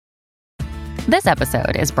This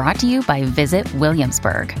episode is brought to you by Visit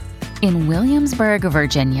Williamsburg. In Williamsburg,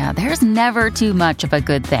 Virginia, there's never too much of a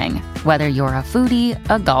good thing. Whether you're a foodie,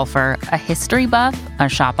 a golfer, a history buff, a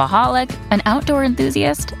shopaholic, an outdoor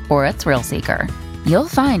enthusiast, or a thrill seeker, you'll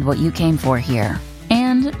find what you came for here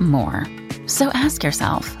and more. So ask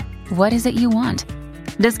yourself, what is it you want?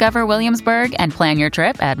 Discover Williamsburg and plan your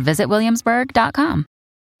trip at visitwilliamsburg.com.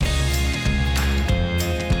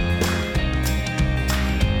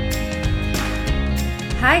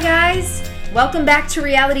 Hi guys! Welcome back to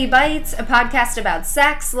Reality Bites, a podcast about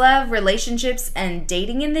sex, love, relationships, and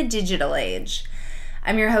dating in the digital age.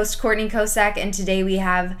 I'm your host, Courtney Kosak, and today we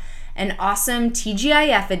have an awesome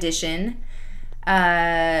TGIF edition.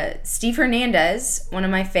 Steve Hernandez, one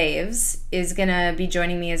of my faves, is going to be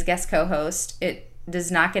joining me as guest co-host. It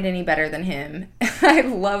does not get any better than him. I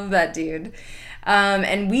love that dude.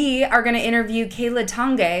 And we are going to interview Kayla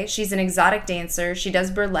Tange. She's an exotic dancer. She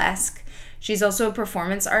does burlesque. She's also a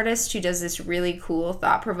performance artist who does this really cool,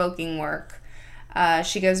 thought-provoking work.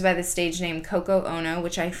 She goes by the stage name Coco Ono,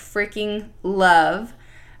 which I freaking love.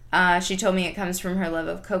 She told me it comes from her love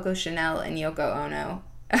of Coco Chanel and Yoko Ono.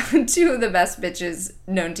 Two of the best bitches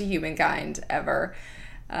known to humankind ever.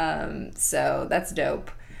 So that's dope.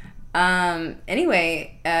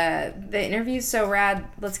 Anyway, the interview's so rad.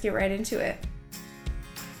 Let's get right into it.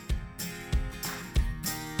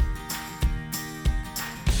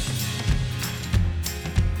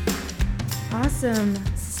 Awesome.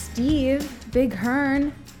 Steve, Big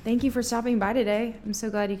Hearn, thank you for stopping by today. I'm so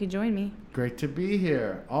glad you could join me. Great to be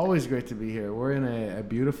here. Always great to be here. We're in a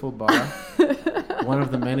beautiful bar. One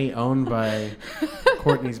of the many owned by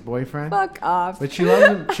Courtney's boyfriend. Fuck off. But she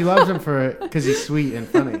loves him because he's sweet and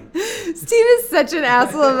funny. Steve is such an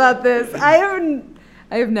asshole about this. I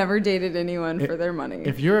have never dated anyone for their money.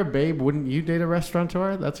 If you're a babe, wouldn't you date a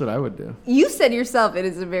restaurateur? That's what I would do. You said yourself it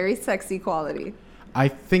is a very sexy quality. I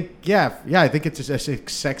think, I think it's just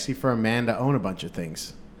sexy for a man to own a bunch of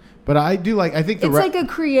things. But I do like, I think it's like a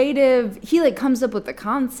creative, he like comes up with the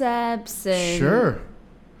concepts. And sure.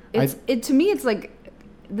 To me, it's like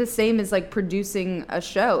the same as like producing a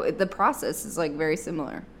show. The process is like very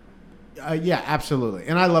similar. Yeah, absolutely.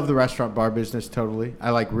 And I love the restaurant bar business totally.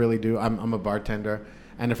 I like really do. I'm a bartender.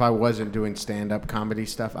 And if I wasn't doing stand-up comedy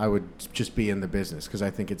stuff, I would just be in the business because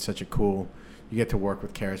I think it's such a cool... You get to work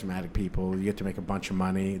with charismatic people. You get to make a bunch of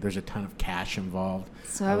money. There's a ton of cash involved.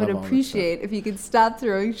 So I would appreciate if you could stop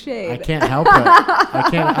throwing shade. I can't help it.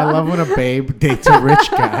 I love when a babe dates a rich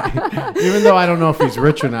guy, even though I don't know if he's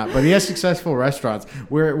rich or not. But he has successful restaurants.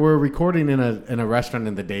 We're recording in a restaurant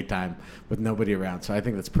in the daytime with nobody around, so I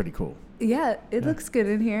think that's pretty cool. Yeah, it looks good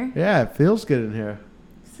in here. Yeah, it feels good in here.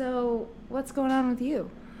 So what's going on with you?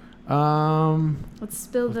 Let's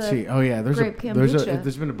spill the see. Oh yeah, there's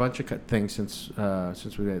kombucha. been a bunch of things since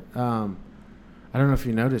we did. I don't know if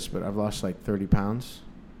you noticed, but I've lost like 30 pounds.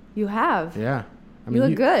 You have? Yeah. I mean, you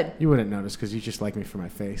look good. You wouldn't notice because you just like me for my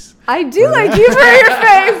face. I do like you for your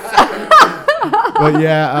face. But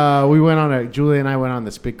yeah, Julie and I went on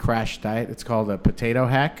this big crash diet. It's called a potato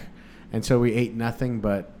hack. And so we ate nothing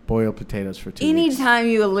but boiled potatoes for 2 weeks. Anytime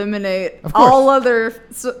you eliminate all other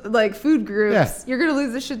food groups, you're going to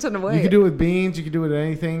lose a shit ton of weight. You can do it with beans. You can do it with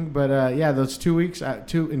anything. But those 2 weeks,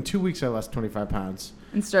 in 2 weeks I lost 25 pounds.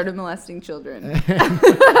 And started molesting children. That's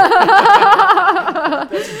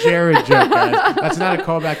a Jared joke, guys. That's not a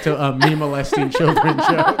callback to me molesting children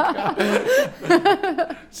joke.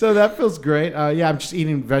 So that feels great. I'm just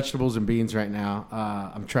eating vegetables and beans right now.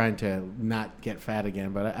 I'm trying to not get fat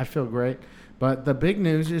again, but I feel great. But the big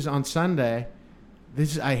news is on Sunday.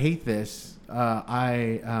 I hate this.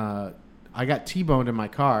 I got T-boned in my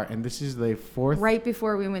car, and this is the fourth. Right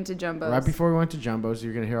before we went to Jumbo's. Right before we went to Jumbo's.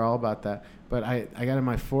 You're going to hear all about that. But I got in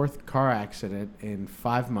my fourth car accident in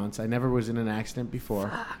 5 months. I never was in an accident before.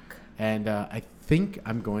 Fuck. And I think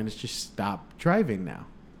I'm going to just stop driving now.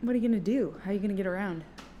 What are you going to do? How are you going to get around?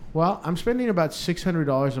 Well, I'm spending about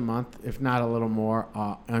 $600 a month, if not a little more,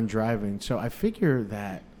 on driving. So I figure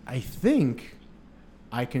that I think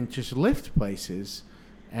I can just lift places.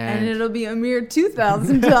 And it'll be a mere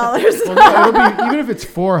 $2,000. Well, it'll be, even if it's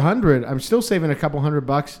 $400, I'm still saving a couple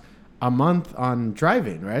 $100 a month on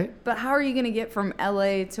driving, right? But how are you going to get from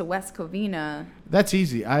LA to West Covina? That's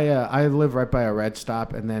easy. I live right by a red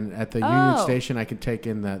stop, and then at the Union Station, I can take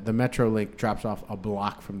in the Metrolink drops off a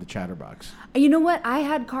block from the Chatterbox. You know what? I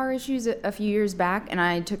had car issues a few years back, and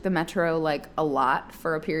I took the Metro like a lot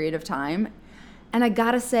for a period of time. And I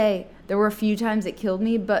gotta say, there were a few times it killed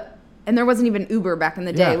me, and there wasn't even Uber back in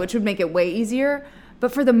the day, which would make it way easier.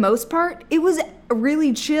 But for the most part, it was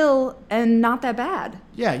really chill and not that bad.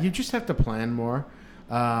 Yeah, you just have to plan more.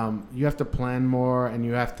 You have to plan more, and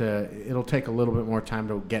it'll take a little bit more time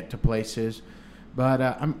to get to places. But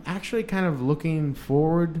I'm actually kind of looking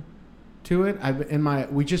forward to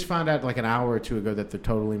it. We just found out like an hour or two ago that they're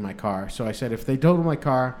totaling my car. So I said, if they total my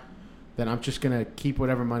car, then I'm just going to keep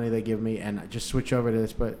whatever money they give me and just switch over to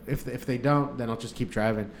this. But if they don't, then I'll just keep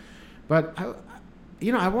driving. But,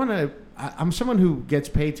 I'm someone who gets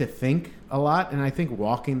paid to think a lot. And I think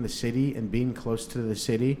walking the city and being close to the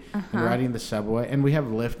city and riding the subway, and we have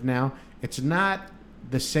Lyft now, it's not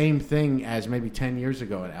the same thing as maybe 10 years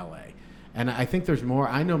ago in LA. And I think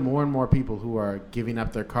I know more and more people who are giving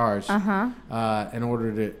up their cars in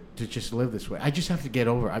order to just live this way. I just have to get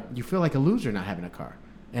over it. You feel like a loser not having a car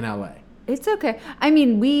in LA. It's okay. I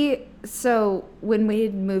mean, when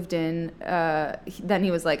Wade moved in, then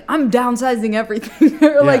he was like, I'm downsizing everything.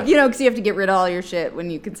 Because you have to get rid of all your shit when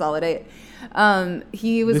you consolidate.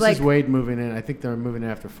 He was This is Wade moving in. I think they're moving in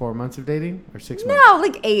after 4 months of dating or 6 months. No,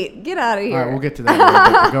 like 8. Get out of here. All right, we'll get to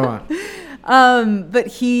that. Go on. But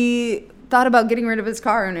he thought about getting rid of his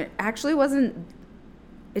car, and it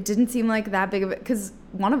didn't seem like that big of it, because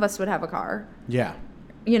one of us would have a car. Yeah.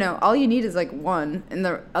 All you need is like one, and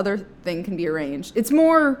the other thing can be arranged. It's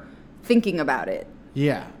more thinking about it.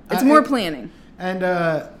 Yeah. It's more planning. And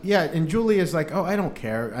and Julia's like, oh, I don't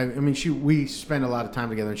care. I mean, we spend a lot of time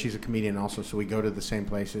together, and she's a comedian also, so we go to the same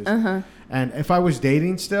places. And if I was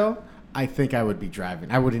dating still, I think I would be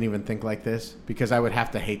driving. I wouldn't even think like this, because I would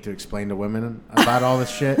have to hate to explain to women about all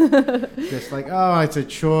this shit. Just like, oh, it's a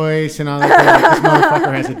choice and all that. Like, this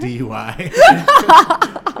motherfucker has a DUI.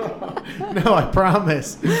 No, I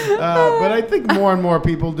promise. But I think more and more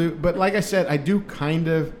people do. But like I said, I do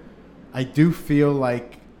feel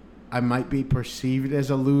like I might be perceived as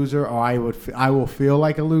a loser, or I will feel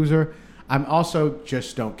like a loser. I'm also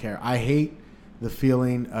just don't care. I hate the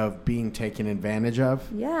feeling of being taken advantage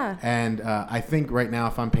of. Yeah. And I think right now,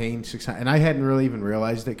 if I'm paying $600, and I hadn't really even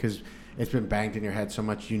realized it because it's been banged in your head so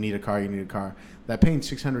much, you need a car, that paying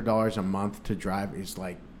 $600 a month to drive is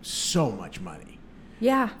like so much money.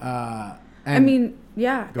 Yeah.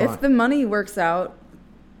 If the money works out,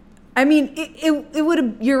 I mean, it would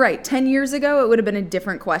have, you're right, 10 years ago, it would have been a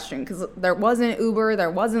different question, because there wasn't Uber, there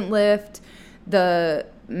wasn't Lyft, the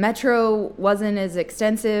Metro wasn't as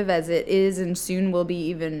extensive as it is and soon will be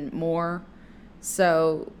even more.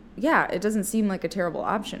 So, yeah, it doesn't seem like a terrible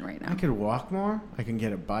option right now. I could walk more. I can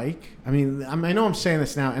get a bike. I mean, I know I'm saying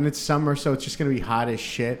this now, and it's summer, so it's just going to be hot as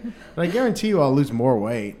shit. But I guarantee you I'll lose more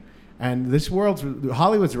weight. And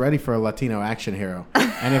Hollywood's ready for a Latino action hero.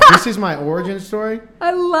 And if this is my origin story,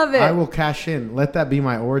 I love it. I will cash in. Let that be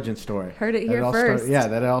my origin story. Heard it here first.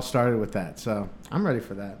 That it all started with that. So I'm ready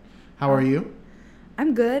for that. How are you?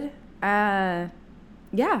 I'm good. We're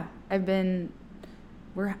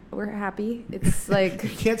happy. It's like you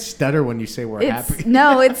can't stutter when you say we're happy.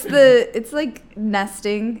 No, it's like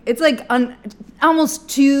nesting. It's like almost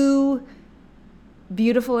too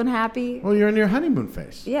beautiful and happy. Well, you're in your honeymoon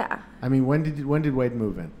phase. Yeah. I mean, when did Wade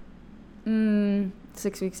move in?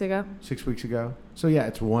 6 weeks ago. 6 weeks ago. So yeah,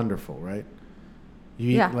 it's wonderful, right?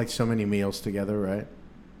 You eat like so many meals together, right?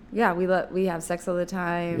 Yeah, we have sex all the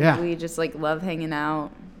time. Yeah. We just like love hanging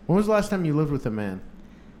out. When was the last time you lived with a man?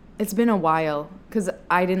 It's been a while, because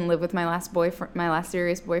I didn't live with my last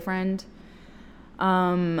serious boyfriend.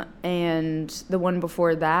 And the one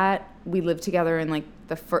before that, we lived together in like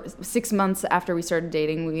the first 6 months after we started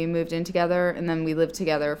dating. We moved in together, and then we lived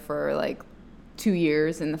together for like 2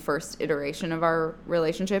 years in the first iteration of our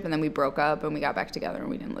relationship, and then we broke up and we got back together and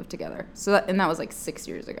we didn't live together. So that was like 6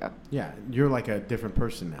 years ago. Yeah, you're like a different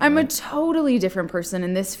person now. I'm a totally different person,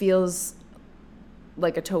 and this feels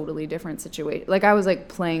like a totally different situation. Like I was like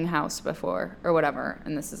playing house before or whatever,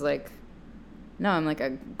 and this is like, no, I'm like a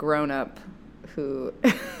grown-up who,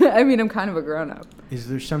 I mean, I'm kind of a grown-up. Is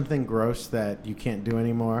there something gross that you can't do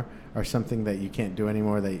anymore, or something that you can't do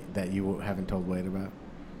anymore that you haven't told Wade about,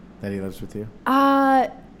 that he lives with you?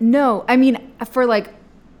 No. I mean, for like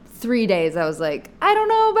 3 days, I was like, I don't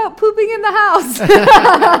know about pooping in the house.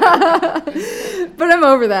 But I'm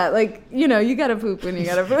over that. Like, you gotta poop when you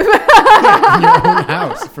gotta poop. Yeah, in your own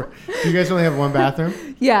house. Do you guys only have one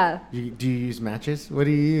bathroom? Yeah. Do you use matches? What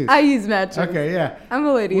do you use? I use matches. Okay, yeah. I'm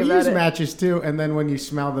a lady about it. We use matches too, and then when you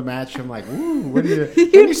smell the match, I'm like, ooh, what do you...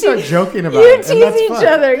 Then you start joking about it. You tease each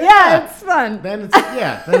other. Yeah, it's fun. Then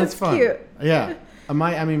it's fun. Cute. Yeah.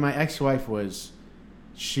 My ex-wife was...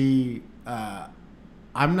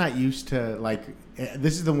 I'm not used to, like,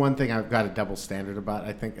 this is the one thing I've got a double standard about,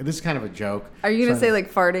 I think. This is kind of a joke. Are you going to say,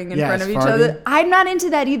 like, farting in front of each other? I'm not into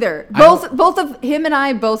that either. Both of him and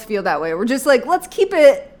I both feel that way. We're just like, let's keep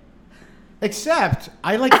it Except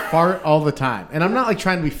I like fart all the time, and I'm not like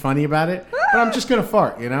trying to be funny about it, but I'm just gonna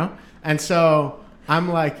fart, you know. And so I'm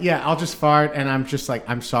like, yeah, I'll just fart, and I'm just like,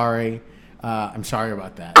 I'm sorry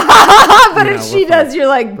about that. But if she does, you're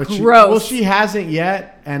like, gross. She hasn't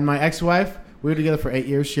yet. And my ex-wife, we were together for 8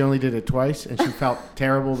 years. She only did it twice, and she felt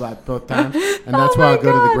terrible about both times. And that's why I'll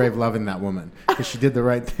go to the grave loving that woman, because she did the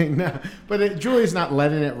right thing now. But Julia's not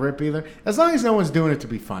letting it rip either. As long as no one's doing it to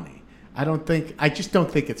be funny. I just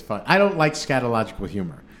don't think it's fun. I don't like scatological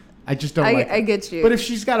humor. I just don't like it. I get you. But if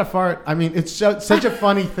she's got a fart, I mean, it's such a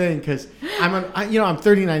funny thing, because I'm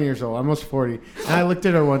 39 years old, almost 40, and I looked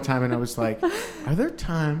at her one time and I was like, are there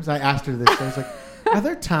times, I asked her this, I was like, are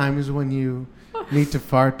there times when you need to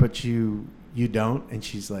fart but you don't? And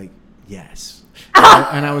she's like, yes.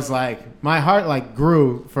 And I was like, my heart like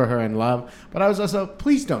grew for her in love, but I was also,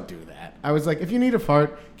 please don't do that. I was like, if you need a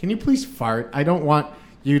fart, can you please fart? I don't want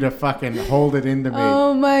you to fucking hold it into me.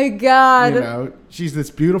 Oh my God. You know, she's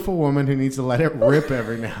this beautiful woman who needs to let it rip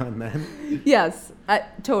every now and then. Yes,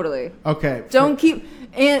 totally. Okay.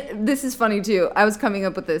 And this is funny too. I was coming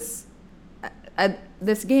up with this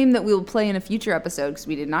game that we'll play in a future episode, because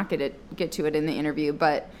we did not get to it in the interview,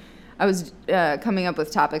 but I was coming up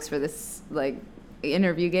with topics for this like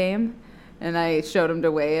interview game, and I showed him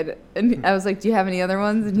to Wade, and I was like, do you have any other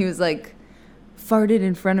ones? And he was like, farted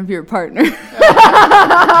in front of your partner.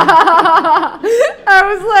 I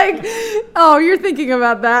was like, oh, you're thinking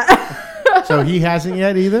about that. So he hasn't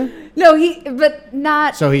yet either? No, but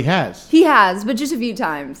not. So he has? He has, but just a few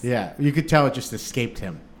times. Yeah, you could tell it just escaped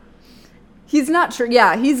him. He's not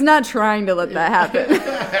he's not trying to let that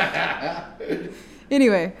happen.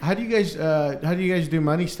 Anyway. How do you guys do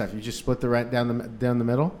money stuff? You just split the rent down the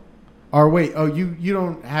middle? Or wait, you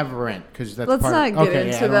don't have rent, because that's Let's not get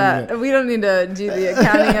into that. We don't need to do the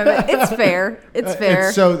accounting of it. It's fair. It's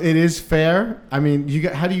fair. So it is fair. I mean,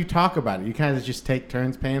 how do you talk about it? You kind of just take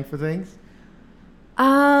turns paying for things?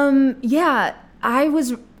 Yeah, I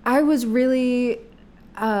was really.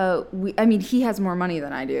 I mean, he has more money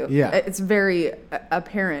than I do. Yeah, it's very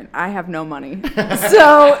apparent. I have no money,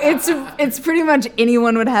 so it's pretty much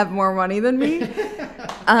anyone would have more money than me,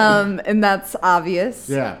 and that's obvious.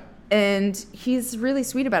 Yeah. And he's really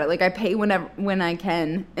sweet about it. Like, I pay when I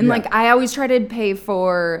can. And, like, I always try to pay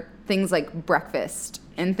for things like breakfast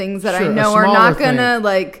and things that I know are not going to,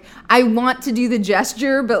 like, I want to do the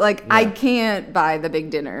gesture, but, like, I can't buy the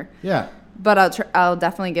big dinner. Yeah. But I'll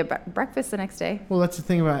definitely get breakfast the next day. Well, that's the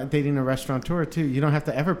thing about dating a restaurateur, too. You don't have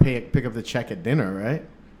to ever pick up the check at dinner, right?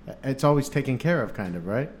 It's always taken care of, kind of,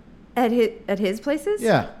 right? At his places?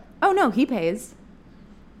 Yeah. Oh, no, he pays.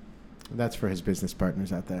 That's for his business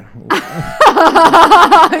partners out there.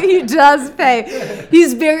 He does pay.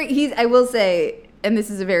 I will say, and this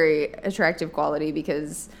is a very attractive quality,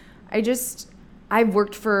 because I've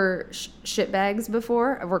worked for shitbags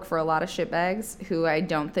before. I've worked for a lot of shitbags who I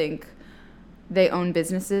don't think they own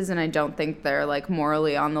businesses, and I don't think they're like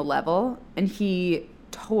morally on the level. And he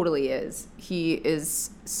totally is. He is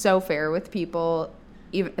so fair with people,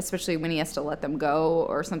 even especially when he has to let them go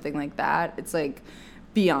or something like that. It's like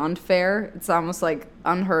beyond fair. It's almost like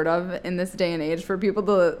unheard of in this day and age for people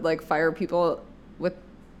to like fire people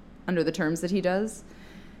under the terms that he does.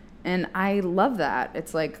 And I love that.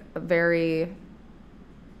 It's like very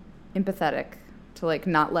empathetic to like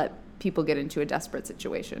not let people get into a desperate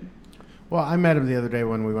situation. Well, I met him the other day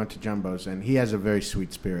when we went to Jumbo's, and he has a very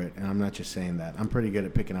sweet spirit, and I'm not just saying that. I'm pretty good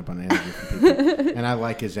at picking up on energy from people, and I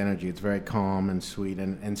like his energy. It's very calm and sweet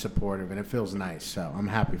and supportive, and it feels nice, so I'm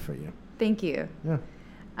happy for you. Thank you. Yeah.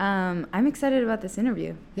 I'm excited about this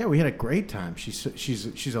interview. Yeah, we had a great time.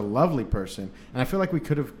 She's a lovely person, and I feel like we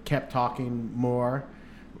could have kept talking more.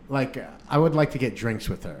 Like, I would like to get drinks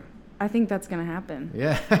with her. I think that's going to happen.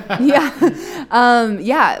 Yeah. Yeah.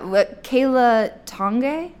 Kayla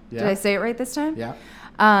Tonge? Yeah. Did I say it right this time? Yeah.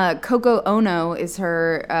 Coco Ono is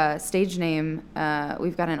her stage name.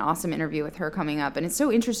 We've got an awesome interview with her coming up. And it's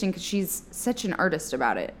so interesting because she's such an artist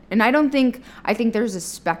about it. And I think there's a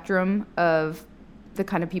spectrum of the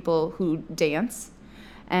kind of people who dance.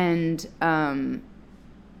 And there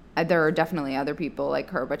are definitely other people like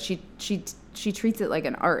her. But she treats it like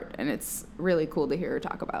an art. And it's really cool to hear her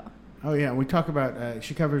talk about. Oh, yeah. We talk about,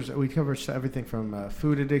 we cover everything from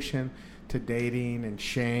food addiction to dating and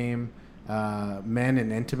shame, men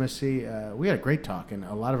and intimacy. We had a great talk, and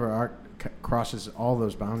a lot of her art crosses all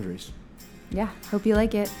those boundaries. Yeah, hope you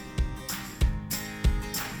like it.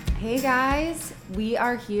 Hey guys, we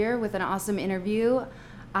are here with an awesome interview.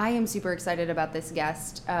 I am super excited about this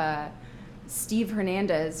guest, Steve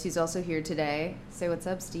Hernandez, who's also here today. Say what's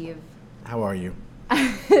up, Steve. How are you?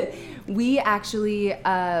 We actually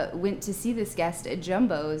went to see this guest at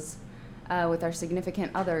Jumbo's with our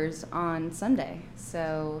significant others on Sunday.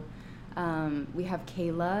 So we have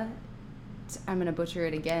Kayla. I'm going to butcher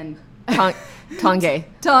it again. Tonge.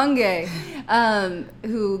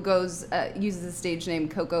 Who uses the stage name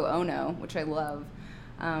Coco Ono, which I love.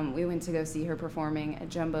 We went to go see her performing at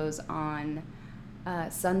Jumbo's on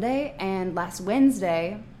Sunday, and last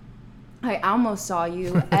Wednesday, I almost saw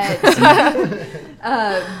you at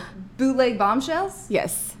Bootleg Bombshells.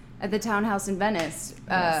 Yes. At the Townhouse in Venice.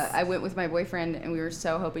 Yes. I went with my boyfriend, and we were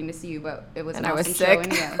so hoping to see you, but it was And an I was awesome sick.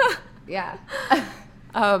 show anyway. Yeah.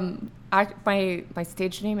 My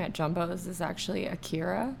stage name at Jumbo's is actually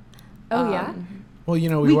Akira. Oh, yeah? Well, you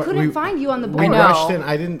know, We couldn't find you on the We board. rushed in.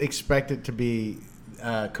 I didn't expect it to be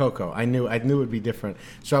Coco. I knew it would be different.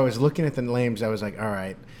 So I was looking at the names. I was like, all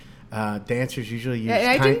right. Dancers usually use.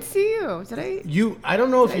 I didn't see you. Did I? I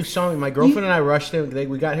don't know if you saw me. My girlfriend and I rushed in.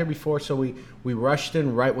 We got here before, so we rushed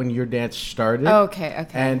in right when your dance started. Okay.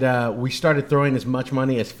 And we started throwing as much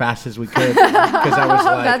money as fast as we could because I was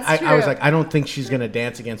like, That's I was true. like, I don't think she's gonna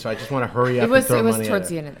dance again, so I just want to hurry up. It was and throw money towards at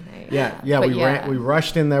the her. end of the night. Yeah. But We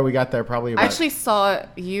rushed in there. We got there probably. I About, actually saw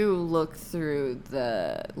you look through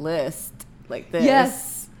the list like this.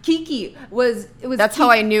 Yes. Kiki was. That's how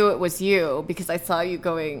I knew it was you, because I saw you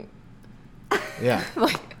going Yeah.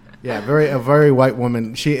 like. Yeah, a very white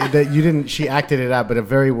woman. She acted it out, but a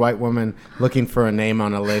very white woman looking for a name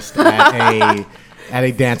on a list at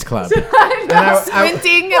a dance club.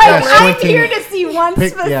 Squinting. I'm here to see one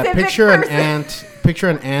specific picture person.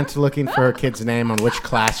 an aunt looking for her kid's name on which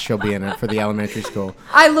class she'll be in it for the elementary school.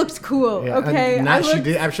 I looked cool, Yeah, okay? She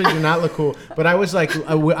did actually did not look cool, but I was like,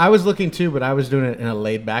 I was looking too, but I was doing it in a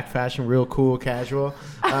laid back fashion, real cool, casual,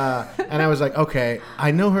 and I was like, okay,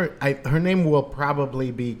 I know her. Her name will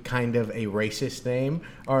probably be kind of a racist name,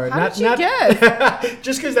 or How not. did you guess?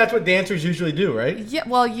 Just because that's what dancers usually do, right? Yeah,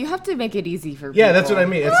 well, you have to make it easy for people. Yeah, that's what I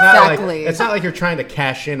mean. Exactly. It's not like you're trying to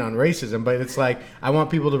cash in on racism, but it's like I want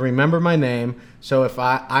people to remember my name. So if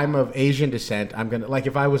I'm of Asian descent, I'm gonna, like,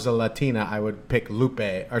 if I was a Latina, I would pick Lupe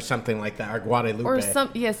or something like that, or Guadalupe. Or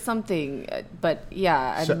something. But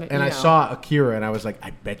yeah. I saw Akira, and I was like,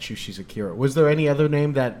 I bet you she's Akira. Was there any other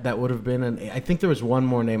name that would have been I think there was one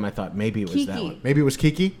more name I thought maybe it was that Kiki. one. Maybe it was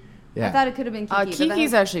Kiki? Yeah. I thought it could have been Kiki. but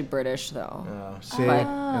Kiki's that- actually British, though. Oh, see?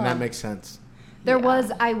 And that makes sense.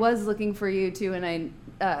 I was looking for you too, and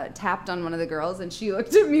I tapped on one of the girls, and she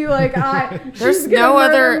looked at me like, There's no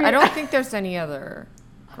other. I don't think there's any other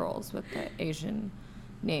girls with the Asian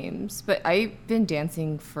names, but I've been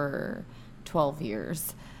dancing for 12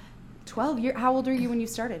 years. 12 years. How old are you when you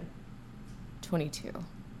started? 22.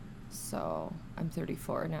 So I'm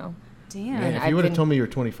 34 now. Damn. Man, if I've you would have been- told me you were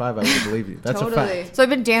 25, I would believe you. That's a fact. So I've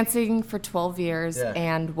been dancing for 12 years, Yeah.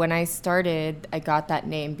 and when I started, I got that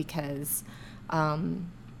name because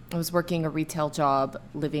I was working a retail job,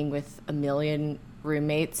 living with a million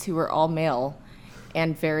roommates who were all male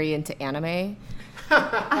and very into anime.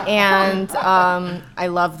 And I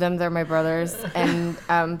love them. They're my brothers.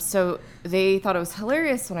 And so they thought it was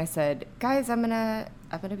hilarious when I said, guys, I'm gonna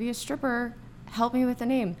be a stripper. Help me with the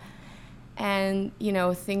name. And,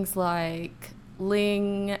 things like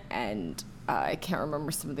Ling and I can't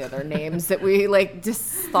remember some of the other names that we just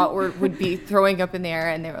thought would be throwing up in the air.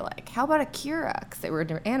 And they were like, how about Akira? Because they were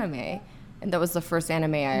into anime. And that was the first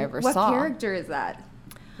anime I ever saw. What character is that?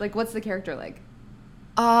 What's the character like?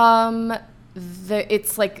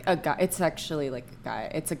 It's like a guy. It's actually like a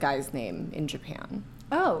guy. It's a guy's name in Japan.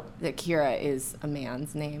 Oh. Akira is a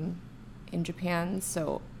man's name in Japan.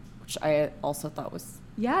 So, which I also thought was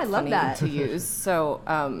Yeah, I love funny that. to use. So,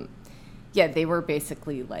 they were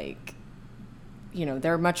basically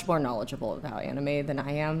they're much more knowledgeable about anime than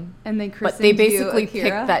I am. And they But christened they basically you Akira?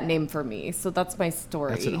 picked that name for me. So that's my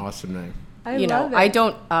story. That's an awesome name. I love it. I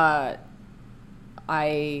don't.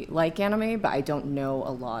 I like anime, but I don't know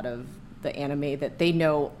a lot of the anime that they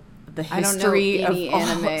know. The I don't know history any of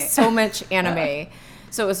anime. so much anime.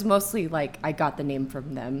 So it was mostly I got the name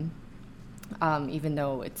from them, even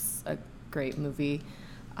though it's a great movie.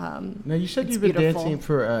 Now, you said It's you've been beautiful. dancing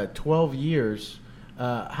for 12 years.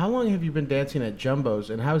 How long have you been dancing at Jumbo's,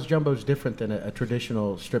 and how is Jumbo's different than a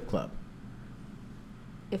traditional strip club?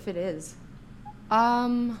 If it is.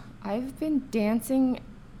 I've been dancing.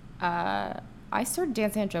 I started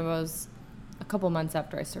dancing at Jumbo's a couple months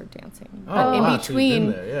after I started dancing. But in wow, so you've between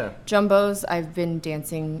been there, yeah. Jumbo's, I've been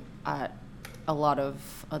dancing at a lot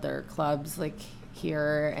of other clubs like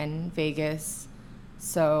here and Vegas.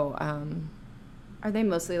 So, Are they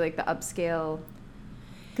mostly the upscale?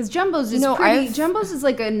 Because Jumbo's is No, pretty. I've- Jumbo's is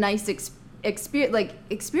a nice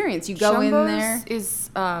experience. You go in there. is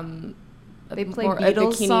They play more Beatles a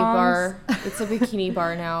bikini songs. bar. It's a bikini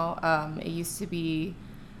bar now. It used to be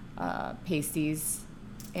pasties.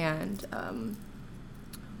 And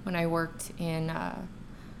when I worked in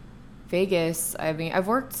Vegas, I mean, I've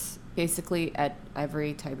worked basically at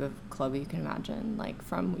every type of club you can imagine. Like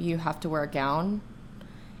from you have to wear a gown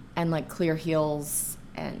and like clear heels,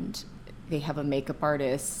 and they have a makeup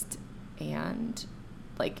artist, and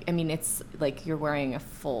like, I mean, it's like you're wearing a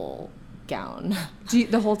full gown.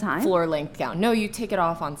 The whole time? Floor length gown. No, you take it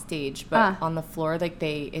off on stage, but on the floor, like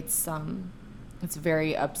it's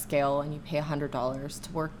very upscale, and you pay $100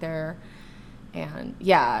 to work there. And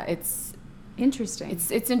yeah, it's interesting.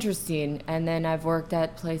 It's interesting. And then I've worked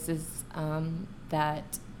at places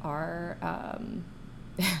that are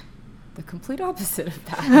the complete opposite of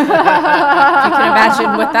that. You can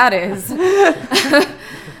imagine what that is.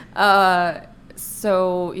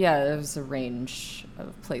 So yeah, there's a range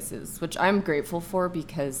of places, which I'm grateful for,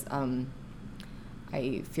 because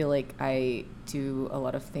I feel like I do a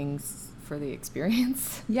lot of things for the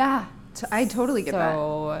experience. Yeah, I totally get that.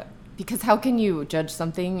 So, because how can you judge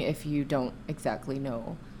something if you don't exactly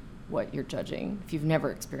know what you're judging, if you've never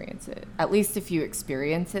experienced it? At least if you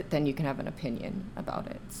experience it, then you can have an opinion about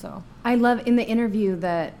it. So I love in the interview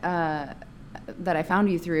that I found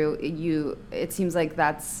you through, it seems like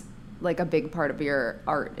that's like a big part of your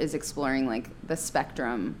art, is exploring like the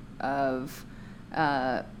spectrum of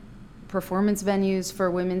performance venues for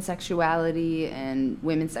women's sexuality and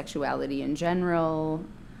women's sexuality in general.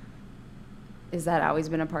 Is that always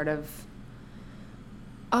been a part of?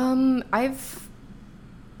 I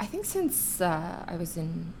think since I was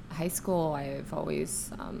in high school, I've always,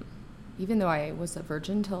 even though I was a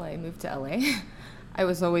virgin till I moved to LA, I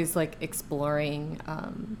was always like exploring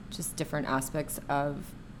just different aspects of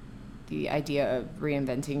the idea of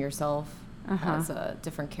reinventing yourself as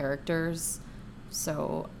different characters.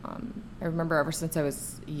 So I remember ever since I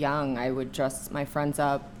was young, I would dress my friends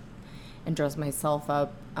up and dress myself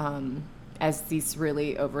up as these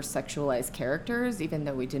really over-sexualized characters, even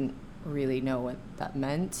though we didn't really know what that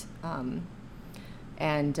meant.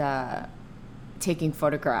 And taking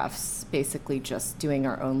photographs, basically just doing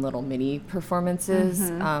our own little mini performances.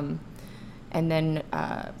 And then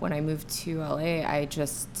when I moved to LA, I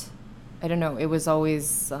don't know, it was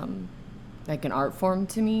always like an art form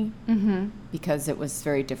to me, because it was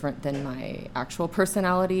very different than my actual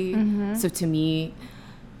personality. So to me,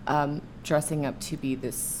 dressing up to be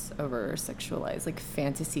this over-sexualized, like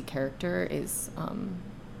fantasy character is,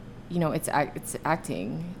 it's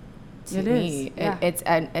acting. To me,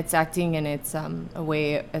 it's acting, and it's a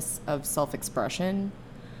way of self-expression.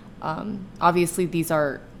 Obviously, these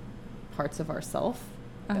are parts of ourself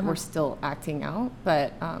that we're still acting out,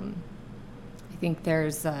 but I think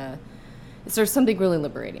there's something really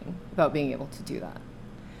liberating about being able to do that.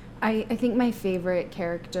 I think my favorite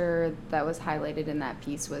character that was highlighted in that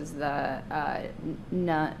piece was the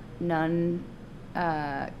nun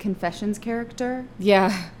confessions character.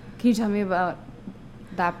 Yeah. Can you tell me about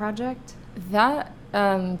that project? That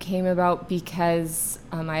came about because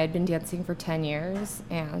I had been dancing for 10 years,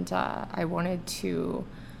 and I wanted to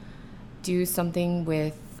do something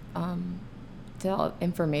with the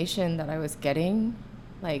information that I was getting.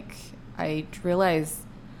 Like, I realized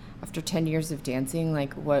after 10 years of dancing,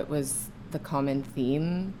 like, what was the common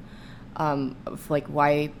theme of like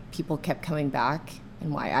why people kept coming back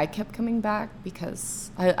and why I kept coming back,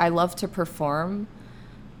 because I love to perform,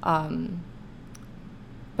 but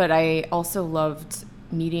I also loved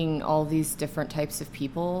meeting all these different types of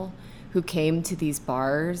people who came to these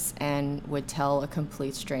bars and would tell a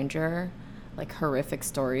complete stranger like horrific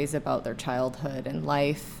stories about their childhood and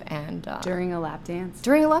life, and during a lap dance.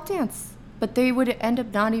 But they would end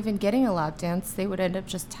up not even getting a lap dance. They would end up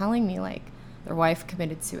just telling me like their wife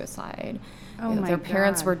committed suicide, their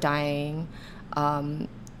parents were dying,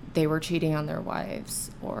 they were cheating on their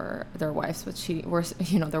wives, or their wife was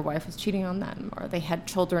cheating on them, or they had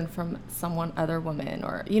children from other woman,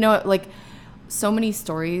 or like so many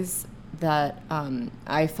stories that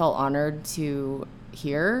I felt honored to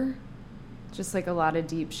hear. Just like a lot of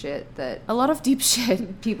deep shit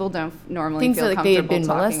people don't normally things feel like comfortable they had been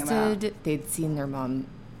talking molested, about. They'd seen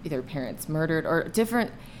their parents murdered, or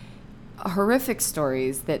different horrific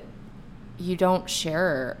stories that you don't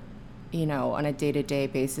share, on a day-to-day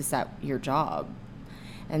basis at your job.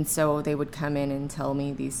 And so they would come in and tell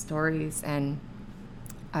me these stories, and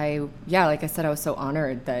like I said, I was so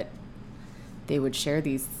honored that they would share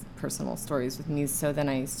these personal stories with me. So then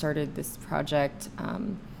I started this project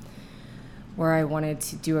where I wanted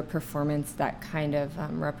to do a performance that kind of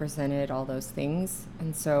represented all those things.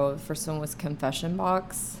 And so the first one was Confession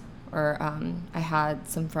Box, or I had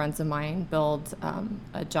some friends of mine build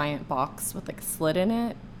a giant box with like a slit in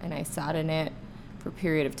it, and I sat in it for a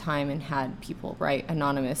period of time and had people write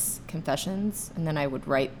anonymous confessions, and then I would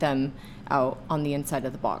write them out on the inside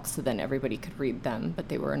of the box so then everybody could read them, but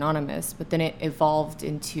they were anonymous. But then it evolved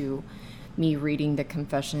into me reading the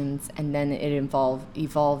confessions, and then it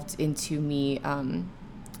evolved into me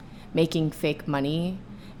making fake money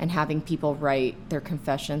and having people write their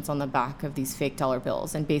confessions on the back of these fake dollar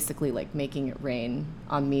bills, and basically like making it rain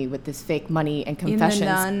on me with this fake money and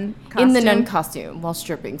confessions in the nun costume while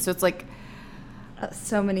stripping. So it's like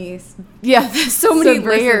so many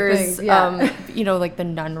layers. Things, yeah. Like the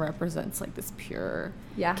nun represents like this pure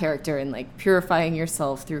Yeah. character and like purifying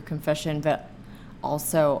yourself through confession, but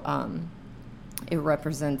also it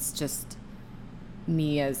represents just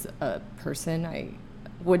me as a person. I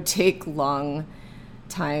would take long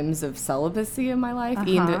times of celibacy in my life,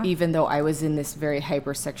 even though I was in this very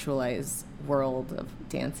hypersexualized world of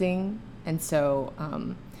dancing. And so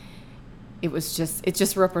it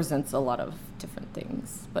just represents a lot of different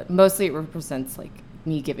things, but mostly it represents like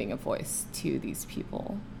me giving a voice to these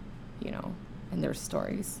people, and their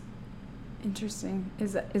stories. Interesting.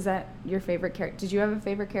 Is that your favorite character? Did you have a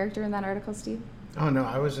favorite character in that article, Steve? Oh no,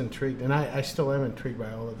 I was intrigued, and I still am intrigued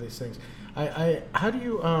by all of these things. How do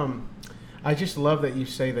you I just love that you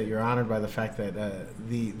say that you're honored by the fact that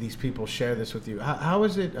these people share this with you. How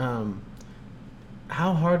is it?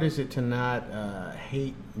 How hard is it to not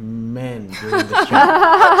hate men during this job?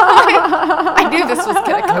 I knew this was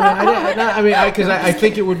gonna come. Because I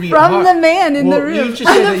think it would be from hard. the man in the room. You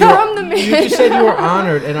just said you were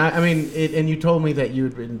honored, and and you told me that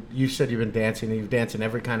you said you've been dancing, and you've danced in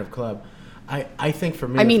every kind of club. I think for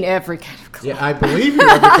me, every kind of club. Yeah, I believe you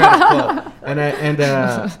every kind of club,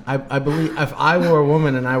 I believe if I were a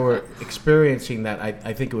woman and I were experiencing that,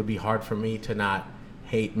 I think it would be hard for me to not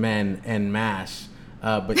hate men en masse.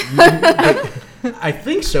 But I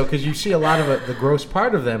think so, because you see a lot of the gross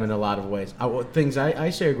part of them in a lot of ways. Things I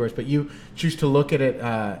say are gross, but you choose to look at it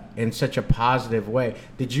in such a positive way.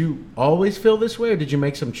 Did you always feel this way, or did you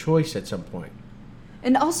make some choice at some point?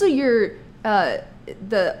 And also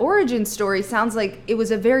the origin story sounds like it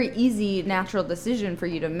was a very easy, natural decision for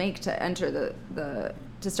you to make to enter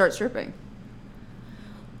to start stripping.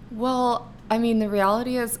 Well, the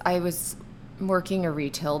reality is I was working a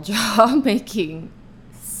retail job making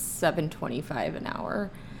 $7.25 an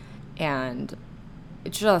hour, and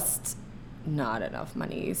it's just not enough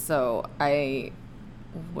money. So I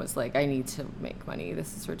was like, I need to make money.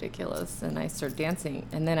 This is ridiculous. And I started dancing,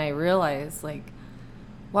 and then I realized like,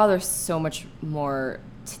 wow, there's so much more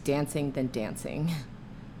to dancing than dancing.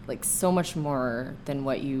 Like so much more than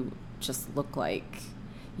what you just look like.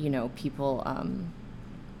 People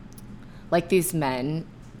like these men,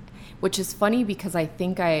 which is funny because I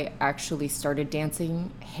think I actually started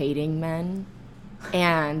dancing hating men,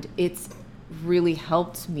 and it's really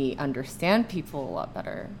helped me understand people a lot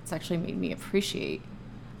better. It's actually made me appreciate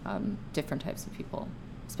different types of people,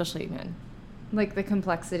 especially men. Like the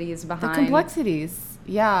complexities behind. The complexities,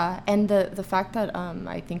 yeah. And the fact that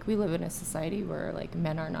I think we live in a society where like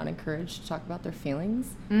men are not encouraged to talk about their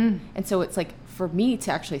feelings. And so it's like for me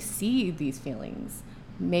to actually see these feelings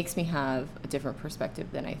makes me have a different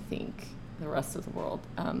perspective than I think the rest of the world,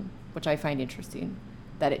 which I find interesting,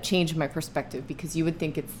 that it changed my perspective, because you would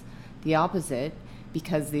think it's the opposite,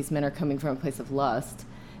 because these men are coming from a place of lust,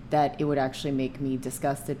 that it would actually make me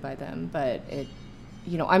disgusted by them. But it,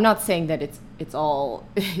 I'm not saying that it's all,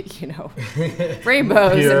 rainbows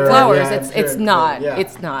Pure, and flowers. yeah, It's not. Yeah.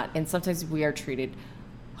 It's not. And sometimes we are treated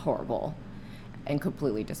horrible and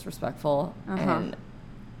completely disrespectful. And,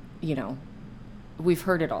 we've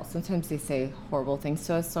heard it all. Sometimes they say horrible things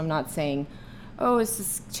to us. So I'm not saying, oh, it's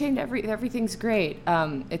just changed. Everything's great.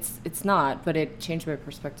 It's not, but it changed my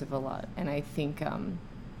perspective a lot. And I think,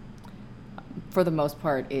 for the most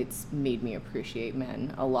part, it's made me appreciate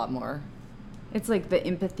men a lot more. It's like the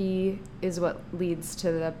empathy is what leads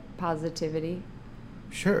to the positivity.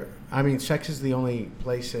 Sure. Sex is the only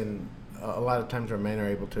place in a lot of times where men are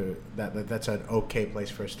able to, that's an okay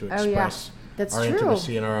place for us to express That's our true.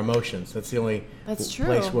 intimacy and our emotions. That's the only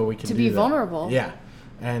place where we can to do be that. vulnerable. Yeah.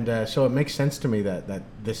 And so it makes sense to me that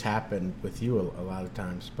this happened with you a lot of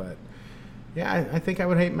times. But yeah, I think I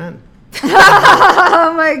would hate men.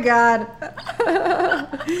 Oh my God.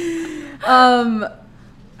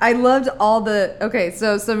 I loved all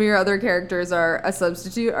so some of your other characters are a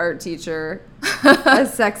substitute art teacher, a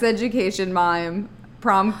sex education mime,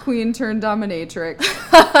 prom queen turned dominatrix,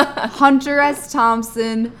 Hunter S.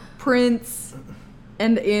 Thompson, Prince,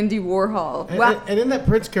 and Andy Warhol. Wow. And in that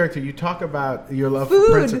Prince character, you talk about your love Food.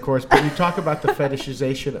 for Prince, of course, but you talk about the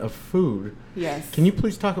fetishization of food. Yes. Can you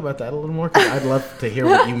please talk about that a little more? Because I'd love to hear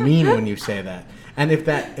what you mean when you say that. And if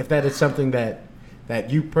that is something that that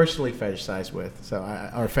you personally fetishize with. So,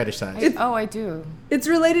 or fetishize. I do. It's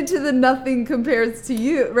related to the nothing compares to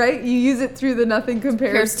you, right? You use it through the nothing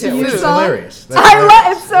compares to you Which is song. hilarious.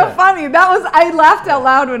 It's so funny. I laughed out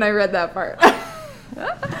loud when I read that part.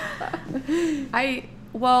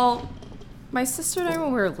 My sister and I, when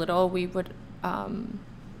we were little, we would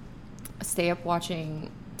stay up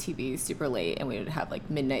watching TV super late, and we would have like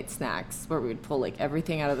midnight snacks where we would pull like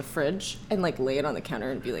everything out of the fridge and like lay it on the counter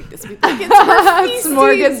and be like, "This would be like it's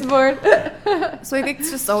Smorgasbord. So I think it's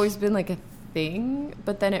just always been like a thing,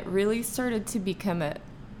 but then it really started to become a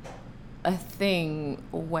thing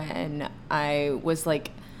when I was like,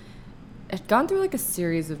 I'd gone through like a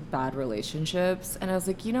series of bad relationships, and I was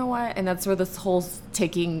like, you know what? And that's where this whole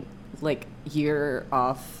taking like year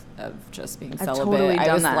off of just being celibate. Totally done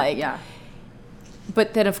I was that. like, yeah.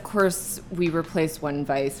 But then, of course, we replaced one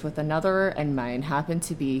vice with another, and mine happened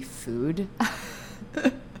to be food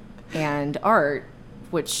and art,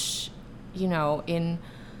 which, you know,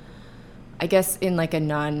 I guess in like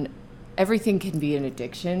everything can be an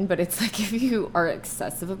addiction, but it's like if you are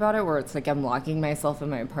excessive about it, where it's like I'm locking myself in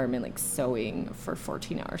my apartment, like sewing for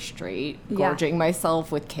 14 hours straight, gorging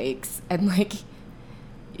myself with cakes, and like,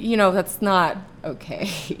 you know, that's not okay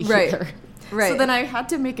either. Right. So then I had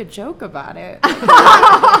to make a joke about it. No, so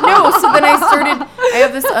then I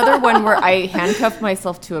have this other one where I handcuffed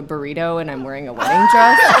myself to a burrito and I'm wearing a wedding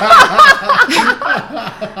dress.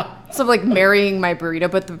 So I'm like marrying my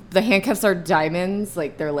burrito, but the handcuffs are diamonds,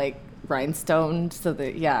 like they're like rhinestoned, so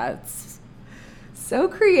that, yeah, it's So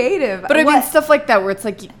creative. But I mean, stuff like that where it's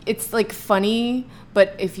like funny,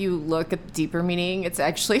 but if you look at the deeper meaning, it's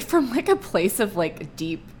actually from like a place of like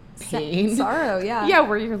deep pain. Sorrow, yeah. Yeah,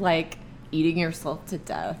 where you're like eating yourself to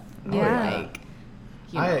death. Yeah. Or like,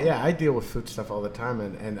 you know. I deal with food stuff all the time,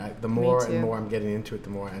 and the more and more I'm getting into it, the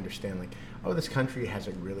more I understand, like, oh, this country has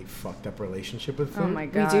a really fucked up relationship with food. Oh my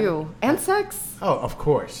God. We do. And sex. Oh, of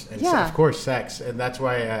course. And Yeah. of course, sex. And that's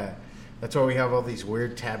why we have all these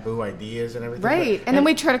weird taboo ideas and everything. Right. And then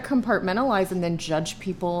we try to compartmentalize and then judge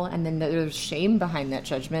people, and then there's shame behind that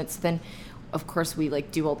judgment. So then, of course, we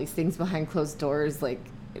like do all these things behind closed doors. Like,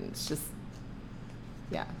 it's just,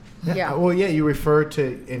 yeah. Yeah. Well, yeah, you referred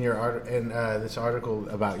to in your this article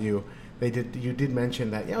about you. You did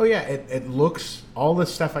mention that. Oh, yeah. It looks, all the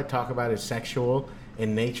stuff I talk about is sexual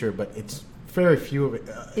in nature, but it's very few of it.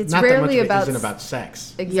 It's not rarely that much of it about isn't about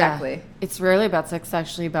sex. Exactly. Yeah. It's rarely about sex. It's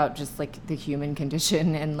actually about just like the human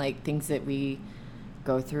condition and like things that we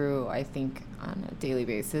go through, I think, on a daily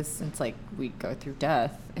basis. It's like we go through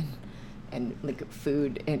death and like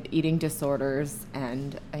food and eating disorders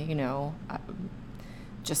and,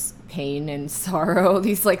 just pain and sorrow,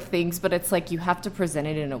 these like things, but it's like you have to present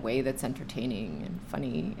it in a way that's entertaining and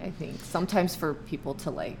funny, I think. Sometimes for people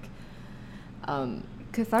to like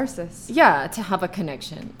Catharsis. yeah, to have a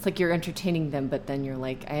connection. It's like you're entertaining them, but then you're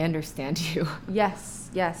like, I understand you.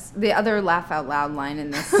 Yes, yes. The other laugh out loud line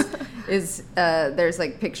in this is there's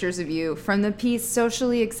like pictures of you from the piece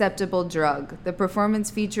Socially Acceptable Drug. The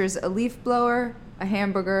performance features a leaf blower, a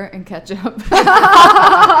hamburger, and ketchup.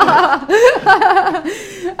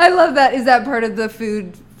 I love that. Is that part of the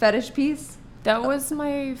food fetish piece? That was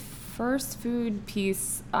my first food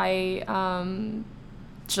piece. I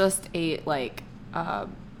just ate like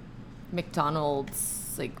McDonald's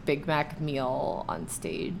like Big Mac meal on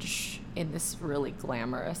stage in this really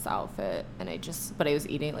glamorous outfit, and but I was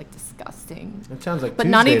eating like disgusting. It sounds like But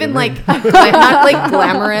Tuesday not to even me. like not like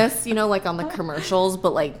glamorous, like on the commercials,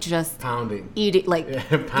 but like just Pounding. eating like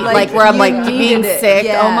pounding. like where I'm you like needed being it, sick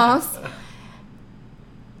yeah. almost.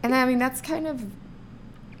 And I mean that's kind of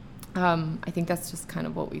I think that's just kind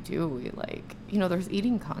of what we do. We like, there's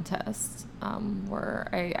eating contests where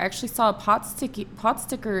I actually saw a pot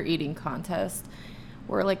sticker eating contest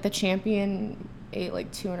where like the champion ate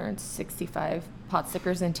like 265 pot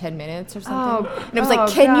stickers in 10 minutes or something. And it was like,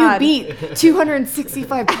 can God. you beat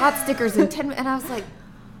 265 pot stickers in 10 minutes? And I was like,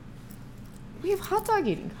 we have hot dog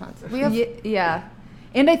eating contests. We have Yeah.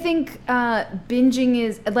 And I think binging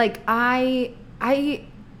is like I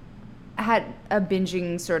had a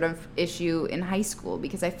binging sort of issue in high school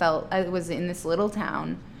because I felt I was in this little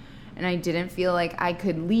town and I didn't feel like I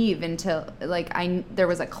could leave until like there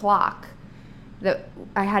was a clock that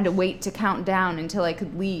I had to wait to count down until I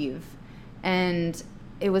could leave, and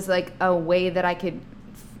it was like a way that I could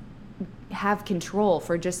have control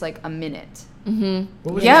for just like a minute. Mm-hmm.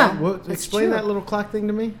 What was Yeah, that? that's Explain true. that little clock thing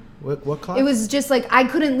to me. What clock? It was just like I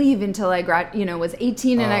couldn't leave until I was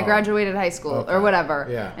 18 and I graduated high school Okay. or whatever.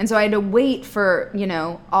 Yeah. And so I had to wait for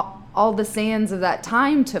all the sands of that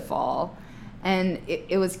time to fall, and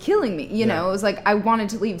it was killing me. You know, it was like I wanted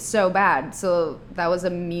to leave so bad. So that was a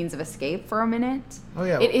means of escape for a minute. Oh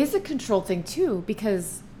yeah. It is a control thing too,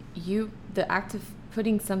 because the act of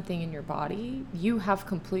putting something in your body, you have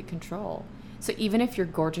complete control. So even if you're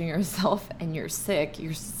gorging yourself and you're sick,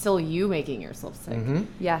 you're still making yourself sick.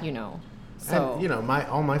 Yeah. You know. So And, you know,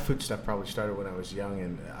 all my food stuff probably started when I was young,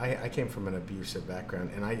 and I came from an abusive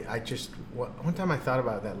background, and I just one time I thought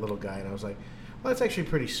about that little guy, and I was like, well, it's actually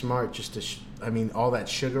pretty smart just to, all that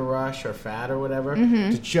sugar rush or fat or whatever,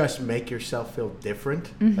 to just make yourself feel different,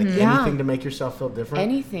 like anything to make yourself feel different.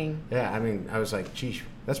 anything. Yeah, I mean, I was like, geez,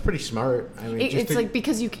 that's pretty smart. I mean, It's like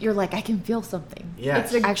because you're like, I can feel something. Yes.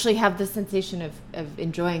 It's like actually have the sensation of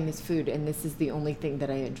enjoying this food, and this is the only thing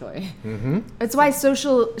that I enjoy. It's why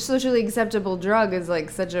socially acceptable drug is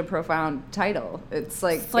like such a profound title. It's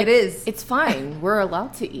like Like, it is. It's fine. We're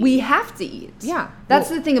allowed to eat. We have to eat. Yeah. That's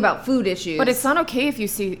the thing about food issues. But it's not okay if you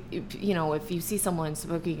see, if you see someone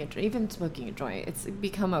smoking even smoking a joint, it's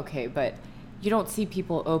become okay. But you don't see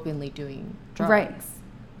people openly doing drugs. Right.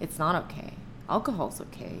 It's not okay. Alcohol's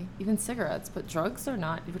okay, even cigarettes, but drugs are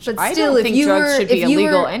not. Which But I still, don't if think you drugs were- should be if you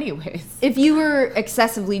illegal were- anyways. If you were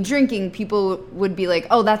excessively drinking, people would be like,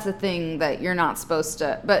 "Oh, that's a thing that you're not supposed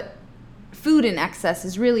to." But food in excess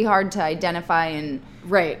is really hard to identify and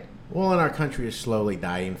Right. Well, and our country is slowly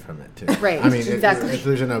dying from it too. Right, I mean, exactly.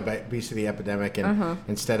 there's an obesity epidemic, and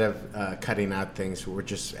instead of cutting out things,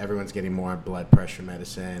 everyone's getting more blood pressure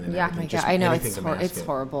medicine and Yeah. everything. Oh my just God, I know anything to mask it's it.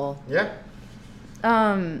 horrible. Yeah.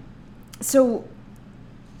 So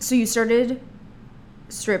you started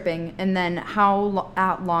stripping, and then how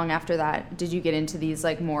long after that did you get into these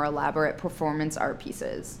like more elaborate performance art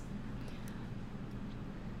pieces?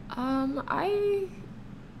 I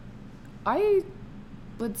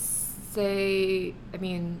would say,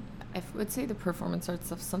 I would say the performance art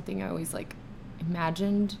stuff's something I always like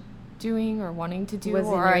imagined doing or wanting to do, Was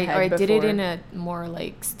in or your I head did it before. in a more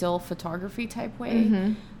like still photography type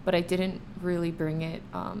way, but I didn't really bring it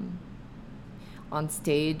on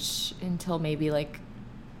stage until maybe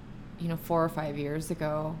 4 or 5 years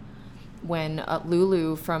ago, when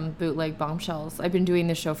Lulu from Bootleg Bombshells, I've been doing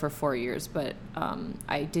this show for 4 years, but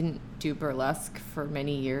I didn't do burlesque for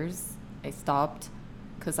many years. I stopped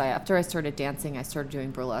because after I started dancing, I started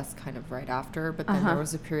doing burlesque kind of right after, but then there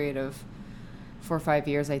was a period of 4 or 5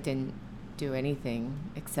 years I didn't do anything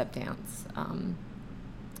except dance.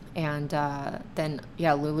 Then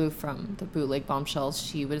Lulu from the Bootleg Bombshells,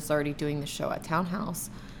 she was already doing the show at Townhouse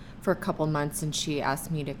for a couple months, and she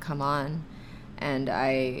asked me to come on, and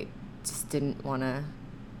I just didn't want to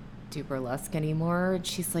do burlesque anymore. And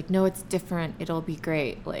she's like, no, it's different, it'll be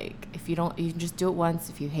great, like if you can just do it once.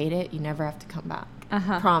 If you hate it, you never have to come back.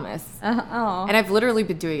 Promise. And I've literally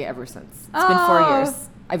been doing it ever since. It's been 4 years.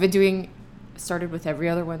 I've been started with every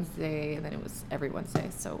other Wednesday, and then it was every Wednesday.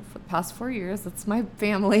 So for the past 4 years, that's my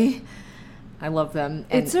family. I love them.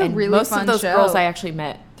 And, It's a really most fun of those show. girls I actually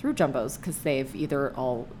met through Jumbo's, because they've either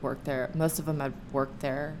all worked there. Most of them have worked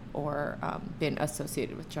there or been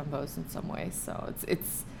associated with Jumbo's in some way. So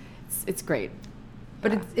it's great.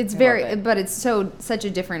 But Yeah, it's I very, love it. but it's such a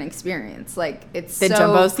different experience. Like it's Than so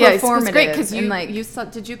Jumbo's. performative. Yeah, it's great because and, you saw.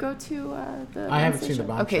 Did you go to the? I haven't Wednesday seen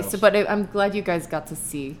the show? Okay, Bombshells. so but I'm glad you guys got to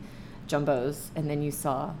see Jumbo's, and then you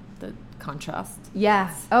saw the contrast.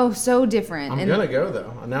 yeah. Oh, so different. I'm And gonna go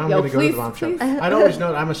though. Now I'm Yo, gonna go to please, the Bombshell. please. I'd always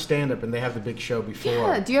known I'm a stand-up, and they have the big show before.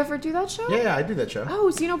 Yeah. Do you ever do that show? Yeah, I do that show.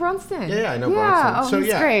 Oh, so you know Bronston? Yeah, I know Yeah. Bronson. Oh, so he's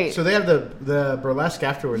yeah, great. so they have the burlesque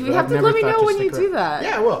afterwards. You but have I've to never let me thought know to when stick you do around. that.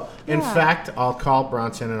 Yeah, I will. In Yeah. fact, I'll call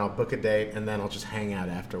Bronson and I'll book a date, and then I'll just hang out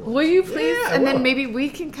afterwards. Will you please? Yeah, I and will. then maybe we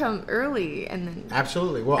can come early, and then.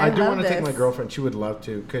 Absolutely. Well, I I do love want to take my this. girlfriend. She would love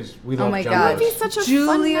to because we oh love my Jumbos. god, be such a fun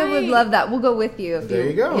Julia would night. love that. We'll go with you. If There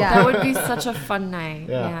you go. Yeah. That would be such a fun night.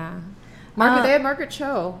 Yeah. Yeah. Margaret, they had Margaret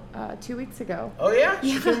Cho 2 weeks ago. Oh yeah,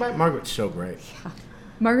 she came by. Margaret's so great.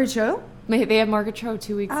 Margaret Cho. They had Margaret Cho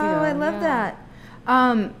 2 weeks Oh, ago. I love yeah.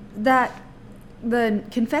 that. The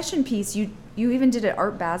confession piece. You even did at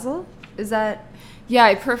Art Basel. Is that? Yeah,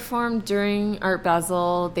 I performed during Art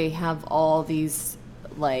Basel. They have all these,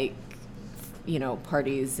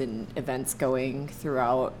 parties and events going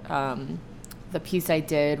throughout. The piece I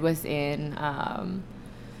did was in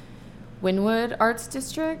Wynwood Arts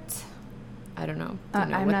District. I don't know. Do you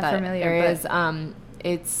know I'm what not that familiar, area but- is.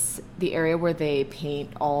 It's the area where they paint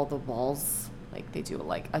all the walls. Like they do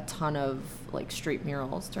a ton of street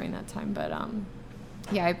murals during that time. But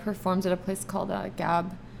yeah, I performed at a place called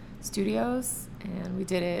Gab Studios, and we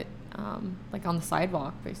did it on the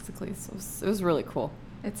sidewalk basically. So it was really cool.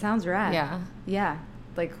 It sounds rad. Yeah. Yeah.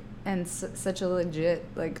 And such a legit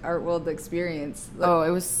art world experience. Oh,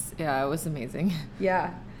 it was amazing.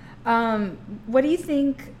 Yeah. What do you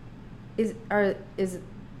think is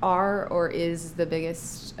the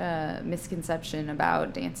biggest misconception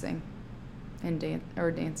about dancing and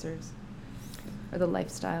dancers or the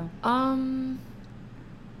lifestyle?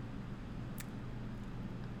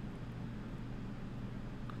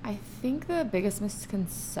 I think the biggest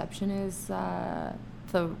misconception is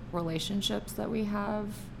the relationships that we have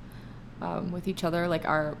with each other, like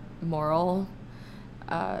our moral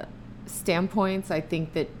standpoints. I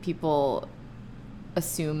think that people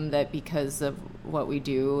assume that because of what we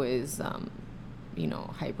do is,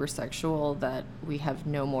 hypersexual, that we have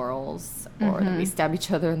no morals, or that we stab each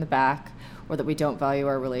other in the back, or that we don't value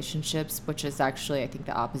our relationships, which is actually, I think,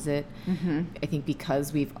 the opposite. I think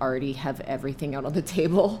because we've already have everything out on the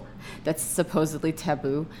table that's supposedly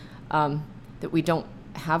taboo, that we don't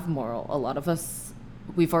have moral. A lot of us,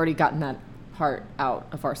 we've already gotten that part out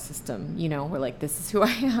of our system. We're like, this is who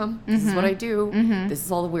I am. This is what I do. This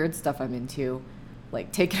is all the weird stuff I'm into.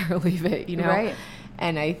 Like, take it or leave it, Right.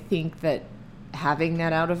 And I think that having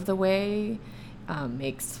that out of the way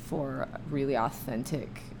makes for really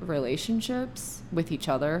authentic relationships with each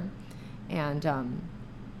other. And,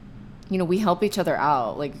 we help each other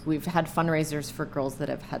out. Like, we've had fundraisers for girls that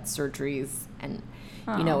have had surgeries. And,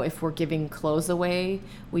 if we're giving clothes away,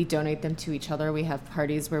 we donate them to each other. We have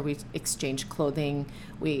parties where we exchange clothing.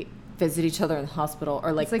 We visit each other in the hospital,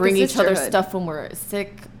 or like bring each other stuff when we're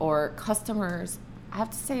sick. Or customers, I have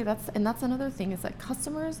to say, that's another thing, is that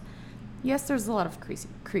customers, yes, there's a lot of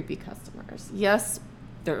creepy customers. Yes,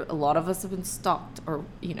 a lot of us have been stalked, or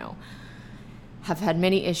have had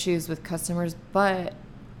many issues with customers. But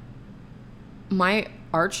my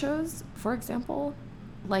art shows, for example,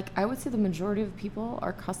 like, I would say the majority of people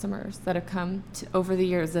are customers that have come over the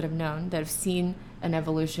years, that have seen an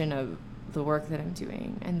evolution of the work that I'm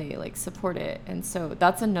doing, and they like support it. And so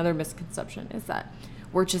that's another misconception, is that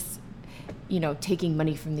we're just taking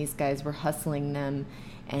money from these guys, we're hustling them,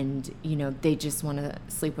 and they just want to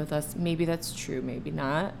sleep with us. Maybe that's true, maybe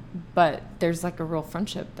not, but there's like a real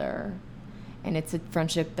friendship there, and it's a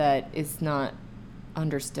friendship that is not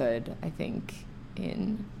understood, I think,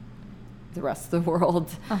 in the rest of the world,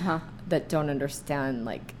 that don't understand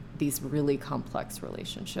like these really complex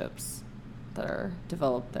relationships that are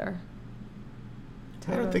developed there.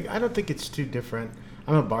 I don't think it's too different.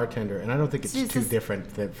 I'm a bartender, and I don't think it's too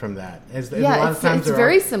different from that. A lot of times it's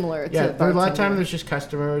very similar to a lot of times there's just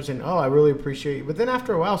customers, and I really appreciate you. But then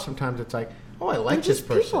after a while, sometimes it's like, I like this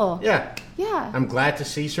person. People. Yeah. I'm glad to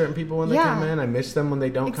see certain people when they come in. I miss them when they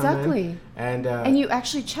don't come in. And you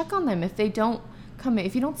actually check on them if they don't come in.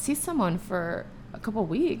 If you don't see someone for a couple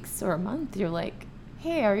weeks or a month, you're like,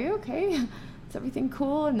 hey, are you okay? Is everything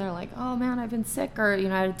cool? And they're like, oh man, I've been sick, or I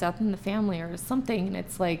had a death in the family or something. And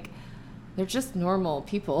it's like, they're just normal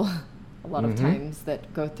people a lot of times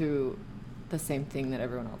that go through the same thing that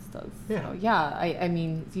everyone else does. Yeah. So, I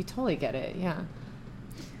mean, you totally get it. Yeah.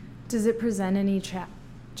 Does it present any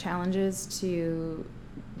challenges to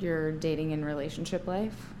your dating and relationship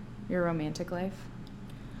life, your romantic life?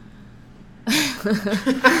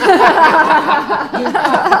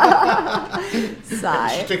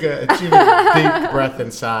 Sigh. Just take a deep breath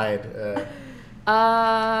and sighed.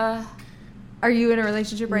 Are you in a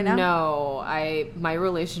relationship right now? No, my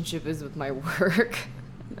relationship is with my work.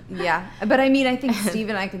 Yeah, but I mean, I think Steve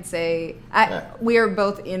and I can say we are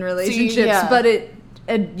both in relationships, but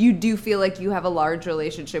you do feel like you have a large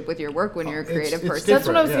relationship with your work when you're a creative person. That's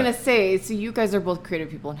what I was gonna say. So you guys are both creative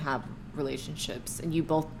people and have relationships, and you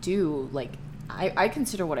both do like I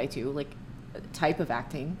consider what I do like a type of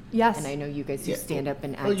acting. Yes, and I know you guys do stand up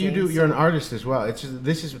and acting. Well, you do. You're an artist as well.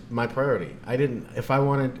 This is my priority. If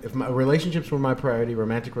my relationships were my priority,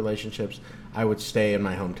 romantic relationships, I would stay in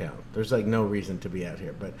my hometown. There's like no reason to be out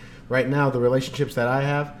here. But right now, the relationships that I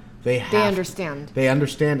have, they understand. They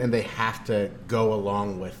understand, and they have to go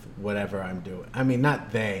along with whatever I'm doing. I mean,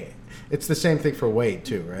 not they. It's the same thing for Wade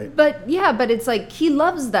too, right? But it's like he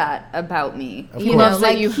loves that about me. He loves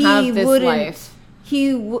that you have this life.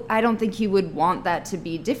 I don't think he would want that to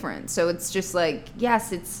be different. So it's just like,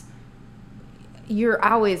 yes, you're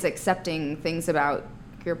always accepting things about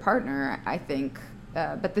your partner, I think.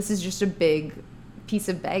 But this is just a big piece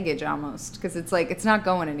of baggage almost, because it's like it's not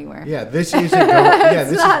going anywhere. Yeah, this isn't going. Yeah,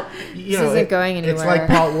 this isn't going anywhere. It's like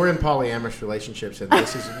we're in polyamorous relationships, and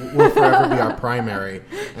will forever be our primary.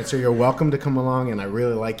 And so you're welcome to come along, and I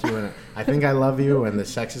really like you, and I think I love you, and the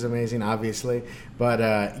sex is amazing, obviously.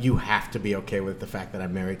 But you have to be okay with the fact that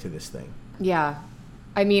I'm married to this thing. Yeah,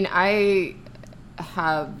 I mean, I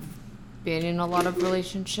have been in a lot of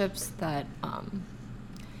relationships that,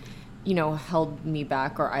 held me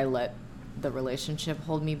back, or I let the relationship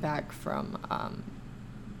hold me back from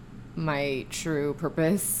my true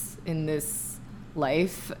purpose in this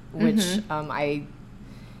life, which I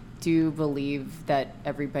do believe that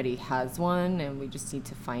everybody has one, and we just need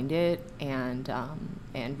to find it. And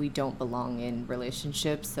we don't belong in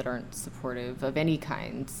relationships that aren't supportive of any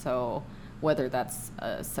kind. So whether that's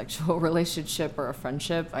a sexual relationship or a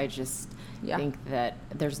friendship, I just think that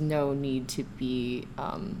there's no need to be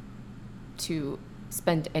to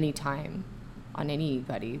spend any time on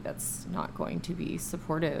anybody that's not going to be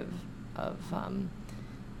supportive of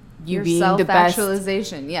you Your being the best.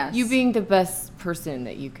 Self-actualization, yes. You being the best person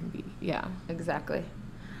that you can be. Yeah. Exactly.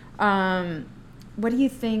 What do you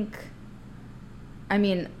think? I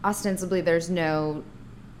mean, ostensibly, there's no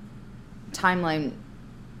timeline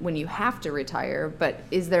when you have to retire, but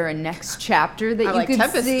is there a next chapter that you could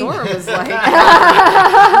Tempest see? Storm was like.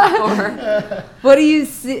 What do you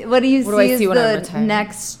see? What do you What do I see as see when I'm the retiring?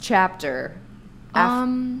 next chapter?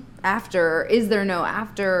 After, is there no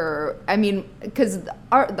after? I mean, because the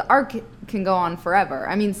art can go on forever.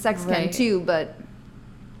 I mean, sex can Right. too, but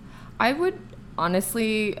I would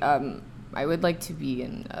honestly, I would like to be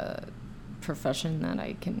in a profession that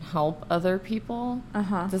I can help other people.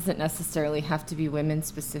 Doesn't necessarily have to be women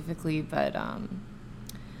specifically, but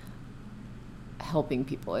helping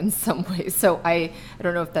people in some way. So I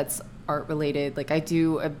don't know if that's art related. Like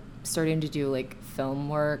I'm starting to do like film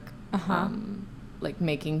work, like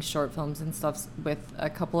making short films and stuff with a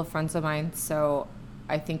couple of friends of mine. So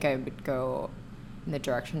I think I would go in the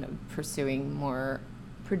direction of pursuing more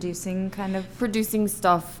producing kind of. producing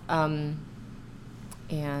stuff,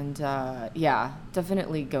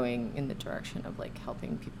 definitely going in the direction of like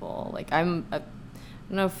helping people. Like I don't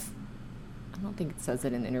think it says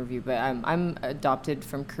it in the interview, but I'm adopted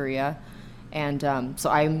from Korea, and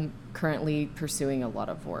so I'm currently pursuing a lot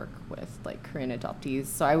of work with like Korean adoptees.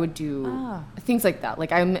 So I would do things like that.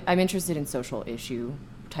 Like I'm interested in social issue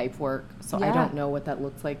type work. So I don't know what that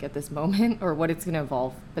looks like at this moment or what it's going to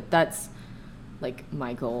evolve, but that's like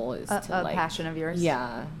my goal is to a like passion of yours.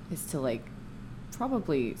 Yeah, is to like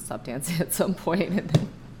probably stop dancing at some point and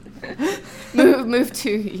then move to,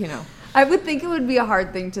 you know. I would think it would be a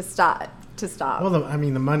hard thing to stop. Well,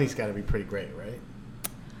 the money's got to be pretty great, right?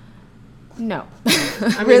 No.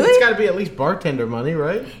 I mean, Really? it's got to be at least bartender money,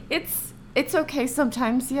 right? It's okay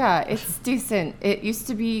sometimes, yeah. It's decent. It used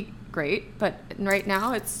to be great, but right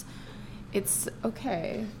now it's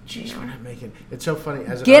okay. Jeez, we're not making. It's so funny.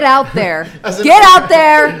 Get out there. As an Get out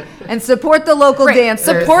there and support the local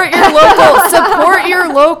dancers. Support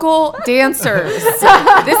your local dancers.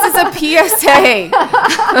 This is a PSA.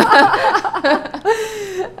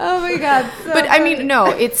 Oh my God. So But I funny. mean,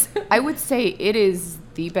 no, I would say it is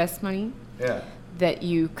the best money Yeah. that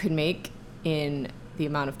you could make in the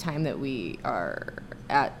amount of time that we are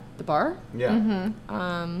at the bar, Yeah.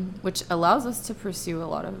 which allows us to pursue a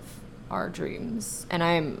lot of our dreams. And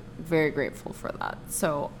I'm very grateful for that.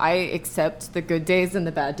 So I accept the good days and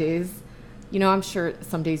the bad days. You know, I'm sure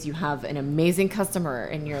some days you have an amazing customer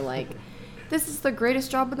and you're like, this is the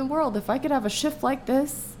greatest job in the world. If I could have a shift like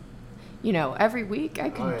this, you know, every week I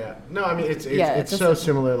could. Oh yeah. No, I mean it's just so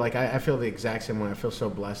similar. Like I feel the exact same way. I feel so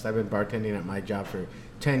blessed. I've been bartending at my job for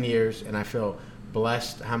 10 years, and I feel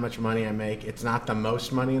blessed how much money I make. It's not the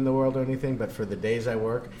most money in the world or anything, but for the days I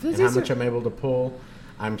work and how much I'm able to pull,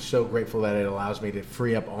 I'm so grateful that it allows me to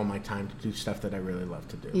free up all my time to do stuff that I really love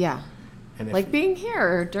to do. Yeah. And if, Like being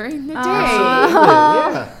here during the day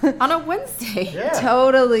yeah. on a Wednesday. Yeah.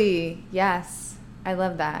 Totally. Yes. I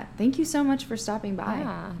love that. Thank you so much for stopping by.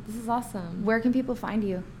 Yeah, this is awesome. Where can people find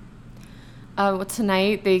you? Well,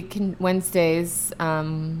 tonight Wednesdays,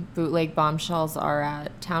 Bootleg Bombshells are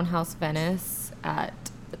at Townhouse Venice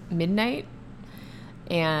at midnight,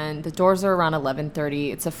 and the doors are around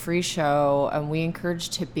 11:30. It's a free show, and we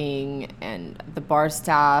encourage tipping, and the bar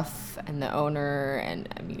staff and the owner, and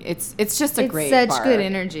I mean it's just a great such bar. good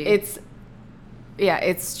energy.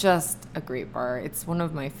 It's just a great bar. It's one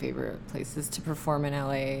of my favorite places to perform in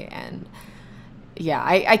LA, and yeah,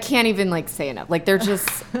 I can't even like say enough. Like I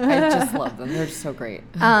just love them. They're just so great.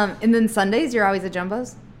 And then Sundays, you're always at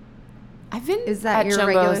Jumbo's? I've been Is that at your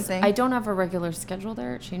Jumbo's. regular thing? I don't have a regular schedule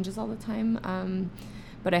there. It changes all the time.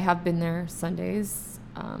 But I have been there Sundays.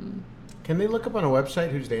 Can they look up on a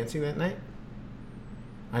website who's dancing that night?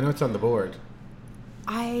 I know it's on the board.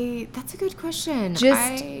 That's a good question.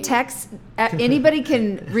 Just text. Anybody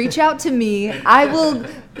can reach out to me. I will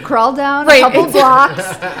crawl down a Right, couple blocks.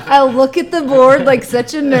 I'll look at the board like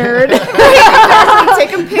such a nerd.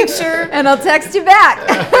 Take a picture. And I'll text you back.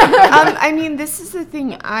 I mean, this is the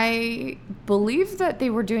thing. I believe that they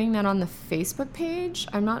were doing that on the Facebook page.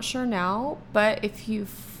 I'm not sure now, but if you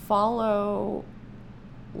follow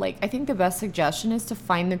like, I think the best suggestion is to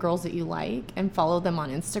find the girls that you like and follow them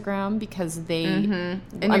on Instagram, because they And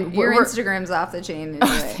your Instagram's off the chain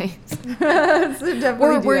anyway. So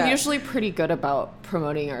definitely we're usually pretty good about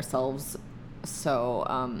promoting ourselves, so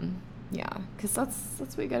yeah, because that's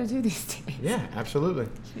what you got to do these days. Yeah, absolutely.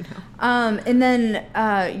 You know? And then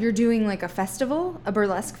you're doing like a festival, a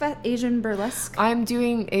burlesque Asian burlesque. I'm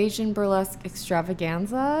doing Asian Burlesque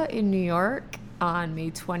Extravaganza in New York on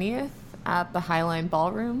May 20th at the Highline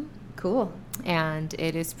Ballroom. Cool. And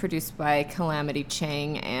it is produced by Calamity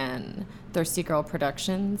Chang and Thirsty Girl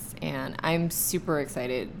Productions, and I'm super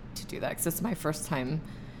excited to do that because it's my first time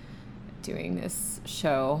doing this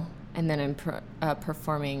show. And then I'm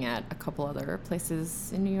performing at a couple other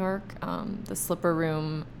places in New York, the Slipper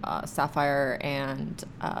Room, Sapphire, and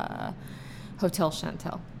Hotel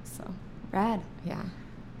Chantel. So, Rad. yeah.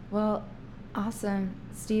 Well, awesome.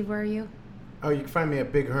 Steve, where are you? Oh, you can find me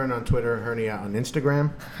at Big Hern on Twitter, Hernia on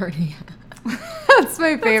Instagram. Hernia. That's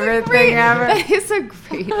my favorite thing ever. That is a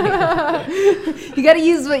great name. You got to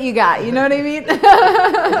use what you got. You know what I mean?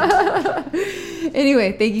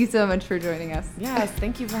 Anyway, thank you so much for joining us. Yes,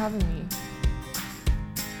 thank you for having me.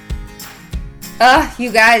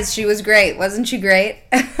 You guys, she was great. Wasn't she great?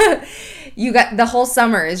 You got the whole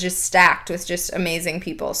summer is just stacked with just amazing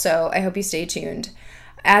people. So I hope you stay tuned.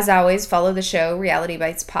 As always, follow the show Reality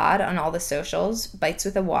Bites Pod on all the socials. Bites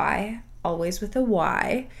with a Y, always with a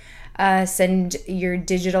Y. Send your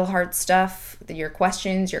digital heart stuff, your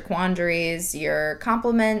questions, your quandaries, your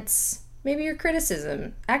compliments, maybe your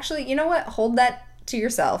criticism. Actually, you know what? Hold that to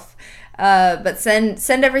yourself. But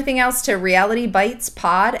send everything else to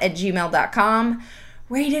realitybitespod@gmail.com.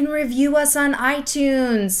 Rate and review us on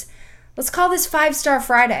iTunes. Let's call this 5-Star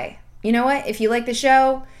Friday. You know what? If you like the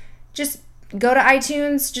show, just go to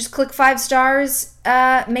iTunes, just click 5 stars,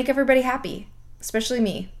 make everybody happy, especially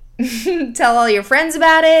me. Tell all your friends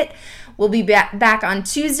about it. We'll be back on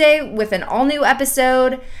Tuesday with an all-new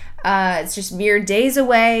episode. It's just mere days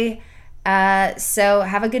away. So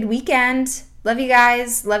have a good weekend. Love you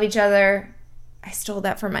guys. Love each other. I stole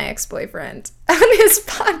that from my ex-boyfriend on his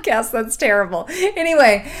podcast. That's terrible.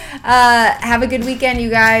 Anyway, have a good weekend, you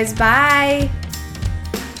guys. Bye.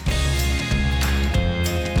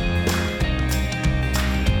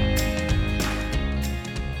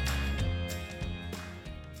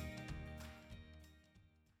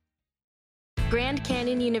 Grand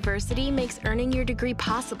Canyon University makes earning your degree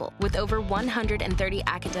possible with over 130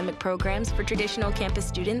 academic programs for traditional campus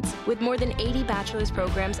students, with more than 80 bachelor's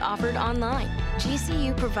programs offered online.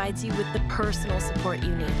 GCU provides you with the personal support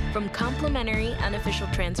you need, from complimentary unofficial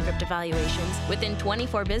transcript evaluations within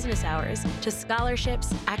 24 business hours to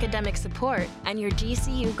scholarships, academic support, and your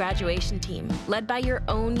GCU graduation team, led by your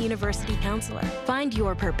own university counselor. Find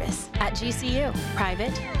your purpose at GCU.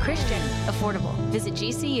 Private, Christian, affordable. Visit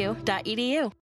gcu.edu.